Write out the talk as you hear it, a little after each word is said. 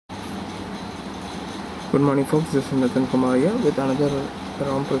Good morning folks, this is Nitin here with another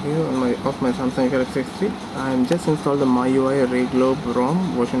ROM review on of my Samsung Galaxy S3. I am just installed the Miui RayGlobe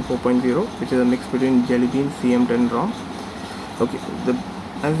ROM version 4.0, which is a mix between Jelly Bean CM10 ROM. Okay,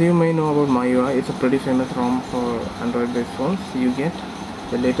 as you may know about Miui, it's a pretty famous ROM for Android based phones. You get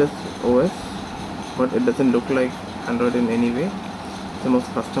the latest OS, but it doesn't look like Android in any way. It's the most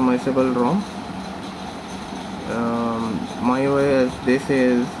customizable ROM. Miui, as they say,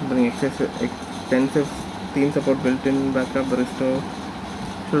 is bringing extensive theme support, built-in backup, restore,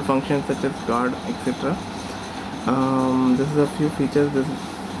 special functions such as guard, etc. This is a few features this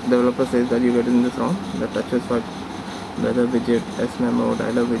developer says that you get in this ROM: the touches for weather widget, S-Memo,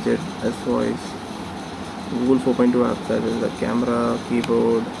 dialer widget, S-Voice, Google 4.2 apps, that is the camera,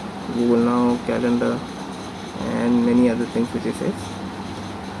 keyboard, Google Now, calendar, and many other things which it says.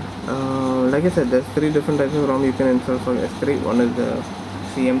 Like I said, there's three different types of ROM you can install for S3. One is the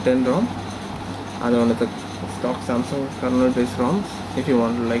CM10 ROM, other one is the stock Samsung kernel based ROMs if you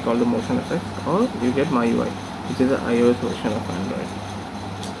want to like all the motion effects, or you get Miui, which is the iOS version of Android.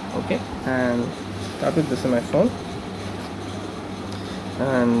 Okay, and start with this on my phone,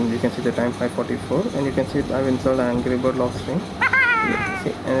 and you can see the time 5:44, and you can see I've installed the Angry Bird lock screen.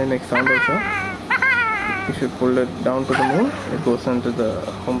 See, and the next sound also. You should pull it down to the moon, it goes onto the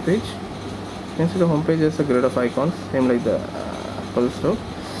home page. You can see the home page is a grid of icons, same like the Apple Store.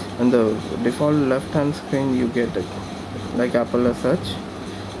 And the default left hand screen you get like Apple a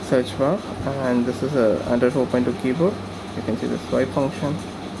search bar, and this is a Android 4.2 keyboard. You can see the swipe function.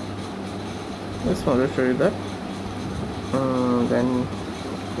 Just wanted to show you that. Then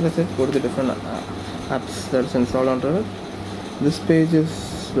let's just go to the different apps that's installed onto it. This page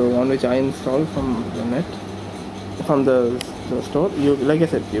is the one which I installed from the net, from the store. You, like I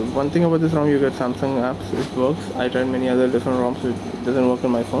said, one thing about this ROM, you get Samsung apps, it works. I tried many other different ROMs, it doesn't work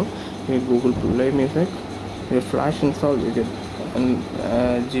on my phone. You get Google Play Music, you get Flash install, you get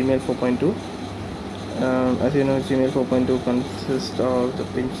Gmail 4.2. As you know, Gmail 4.2 consists of the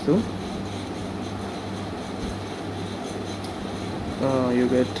pinch tool. You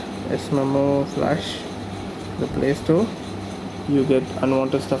get S-Memo, Flash, the Play Store. You get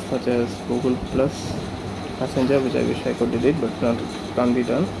unwanted stuff such as Google Plus, Messenger, which I wish I could delete, but can't be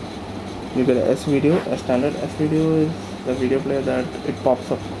done. You get a S-Video, a standard S-Video is the video player that it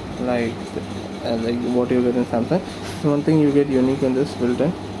pops up like what you get in Samsung. So one thing you get unique in this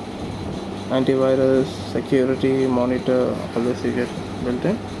built-in: antivirus, security, monitor, always you get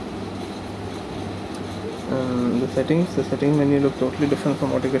built-in. The setting menu look totally different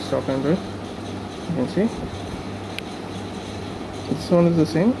from what you get stock Android. You can see this one is the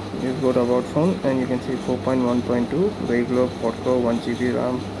same. You go to about phone and you can see 4.1.2 RayGlobe quad-core, 1GB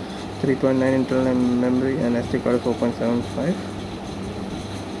RAM, 3.9 internal memory, and SD card 4.75.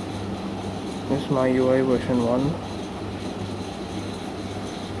 This is Miui version 1,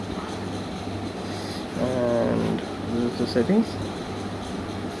 and this is the settings.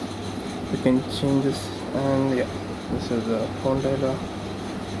 You can change this, and yeah, this is the phone dialer.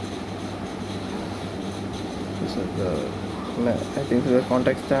 This is the, I think this is the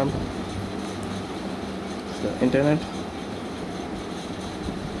contact stamp. This is the internet.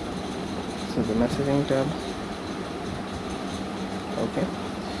 This is the messaging tab. Okay.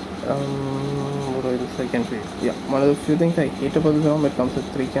 What do I do? I can see. Yeah, one of the few things I hate about this ROM, it comes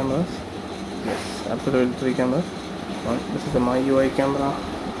with 3 cameras. Yes, absolutely 3 cameras. This is the Miui camera.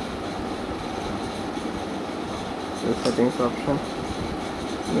 The settings option.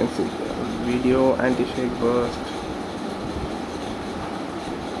 You can see video, anti-shake burst,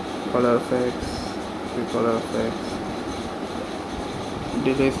 color effects, color effects,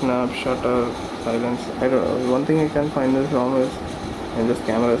 delay, snap, shutter, silence. I don't know. One thing I can find this ROM is in this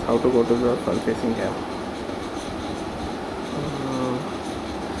camera is how to go to the front-facing cam.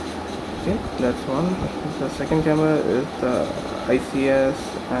 Okay, that's one. The second camera is the ICS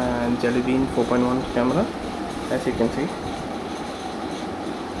and Jelly Bean 4.1 camera. As you can see,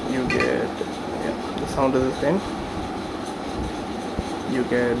 you get, yeah, the sound is the same. You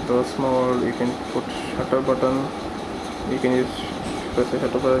get burst mode, you can put shutter button, you can press the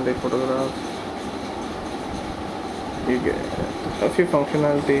shutter button, take photographs. You get a few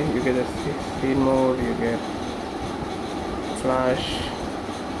functionality, you get a speed mode, you get flash.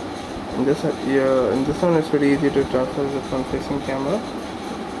 In this one it's pretty easy to transfer the front facing camera.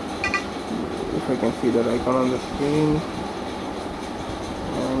 If I can see that icon on the screen.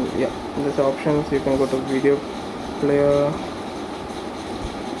 And yeah, there's options. You can go to video player,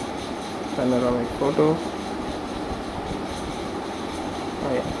 panoramic photo.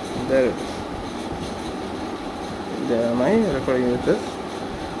 Oh yeah, there it is. There am I recording with this.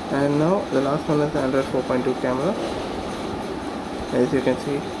 And now the last one is the Android 4.2 camera. As you can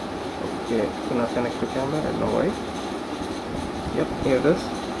see, okay, do not connect to camera, I don't know why. Yep, here it is.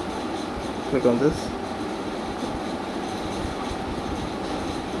 Click on this.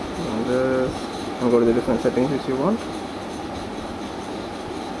 And go to the different settings which you want.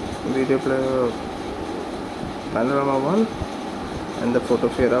 Video player, panorama 1, and the photo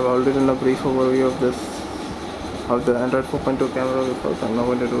share. I've already done a brief overview of this, of the Android 4.2 camera before, so I'm not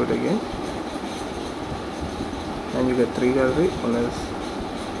going to do it again. And you get 3 gallery. One is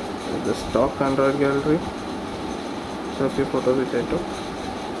the stock Android gallery, so a few photos which I took.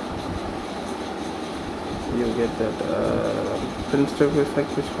 You get that print strip effect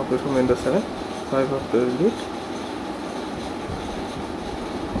which copies from Windows 7. So I have to delete.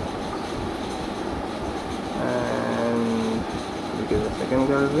 And you get the second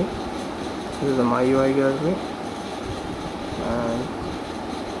gallery. This is the Miui gallery, and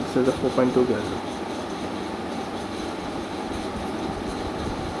this is the 4.2 gallery.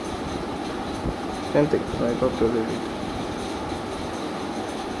 Same thing, so I got to delete.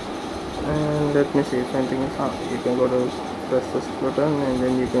 And let me see if anything is you can go to press this button and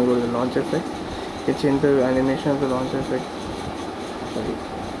then you can go to the launch effect. You can change the animation of the launch effect. Sorry,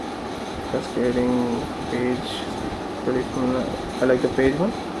 cascading page. I like the page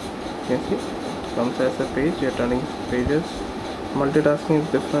one. You can see it comes as a page. You're turning pages. Multitasking is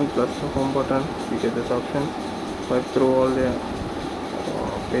different. Plus the home button, you get this option. Swipe through all the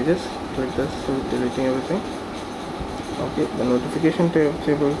pages. Click this to deleting everything. Okay, the notification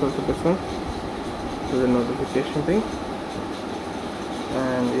table is also different. So the notification thing,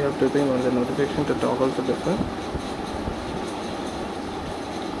 and you have to think on the notification to toggles are different.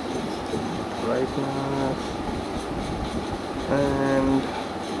 Brightness, and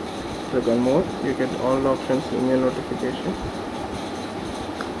click on more. You get all the options in your notification.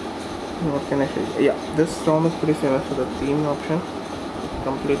 What can I show you? Yeah, this ROM is pretty famous for the theme option.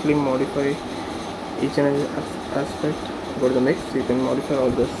 Completely modify each and every aspect. Go to the mix, you can modify all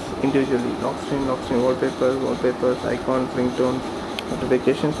this individually. Lock screen, wallpapers, icons, ringtones,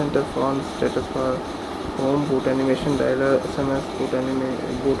 notification center, fonts, status bar, home, boot animation, dialer, SMS,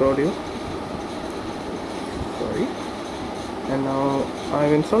 boot audio. Sorry. And now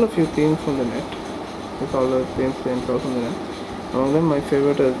I've installed a few themes from the net. It's all the themes they install from the net. Among them, my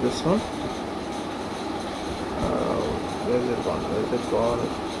favorite is this one. Where is it gone?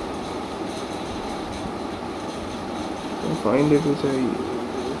 Find it, which I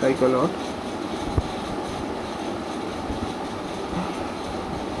like a lot.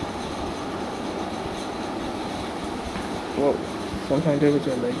 Wow, some find it which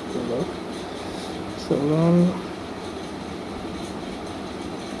I like a lot. So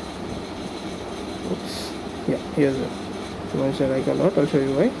oops, yeah, here's it. So which I like a lot. I'll show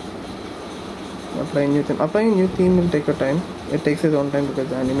you why. Applying new theme. Applying new theme will take a time. It takes its own time because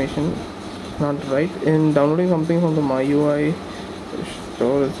the animation not right. In downloading something from the MyUI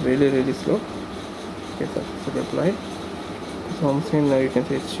store is really slow. Okay, so it's applied. So home screen, now you can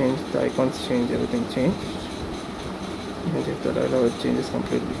see it's changed, the icons change, everything changed. You can see the dialog, it changes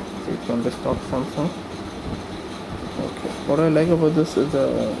completely. So it's on the stock Samsung. Okay, what I like about this is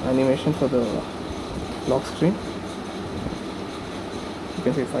the animation for the lock screen. You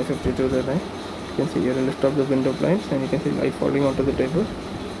can see 552 there, right? You can see here to lift up the window blinds and you can see light falling onto the table.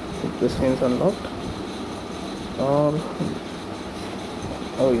 If the screen is unlocked, or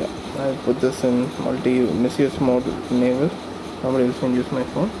oh yeah, I put this in misuse mode enable. Nobody else can use my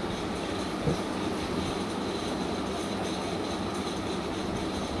phone.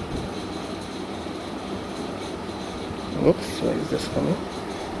 Oops, why is this coming?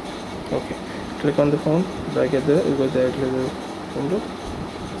 Okay, click on the phone, drag it there, you go directly to the window.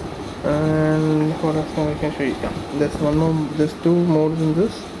 And what else I can show you? Yeah, there's one more, there's 2 modes in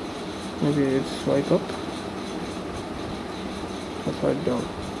this. Maybe it's swipe up or swipe down.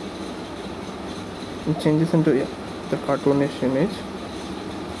 It changes into the cartoonish image.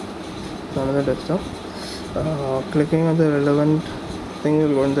 So another desktop. Clicking on the relevant thing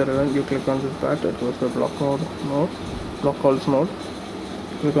will go in the relevant. You click on this part, it goes to block calls mode.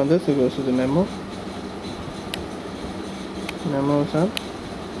 Click on this, it goes to the memos app.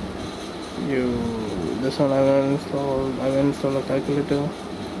 This one I will install a calculator.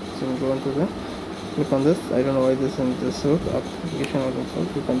 So we go into the, click on this. I don't know why this in this suit application or install.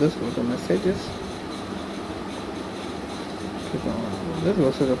 Click on this, go to messages. Click on this,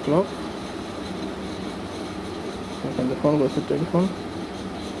 goes to the clock. Click on the phone, goes to telephone.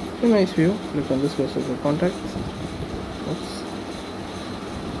 A nice view. Click on this, goes to the contacts. Oops.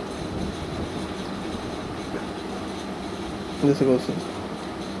 This goes to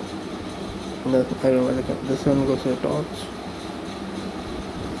This one goes to the torch,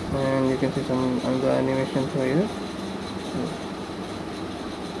 and you can see some other animations over here.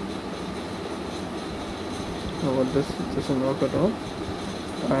 About this, it doesn't work at all.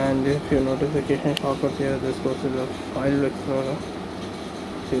 And if your notification shortcut here, this goes to the file explorer.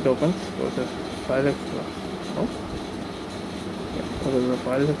 See, it opens, goes to file explorer. Oh. Yeah, go to the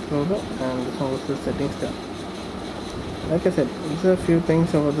file explorer, and this one goes to the settings tab. Like I said, there are a few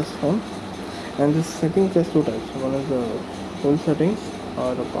things about this phone, and this settings there's two types. One is the full settings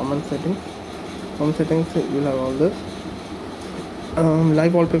or the common settings. Home settings, you'll have all this.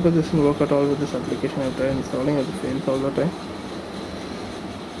 Live wallpaper doesn't work at all with this application. I've tried installing it, fails all the time.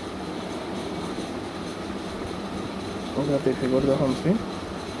 But if you go to the home screen,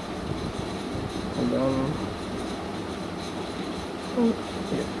 and then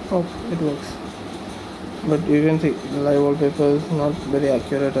it works. But you can see live wallpaper is not very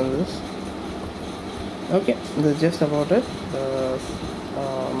accurate in this. Okay, that's just about it.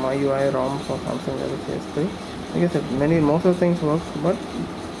 Miui ROM for Samsung Galaxy S3. Like I said, most of the things work, but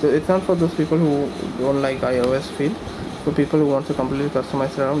it's not for those people who don't like iOS feel. For people who want to completely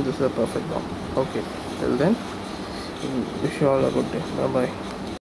customize their ROM, this is a perfect ROM. Okay, till then, wish you all a good day. Bye bye.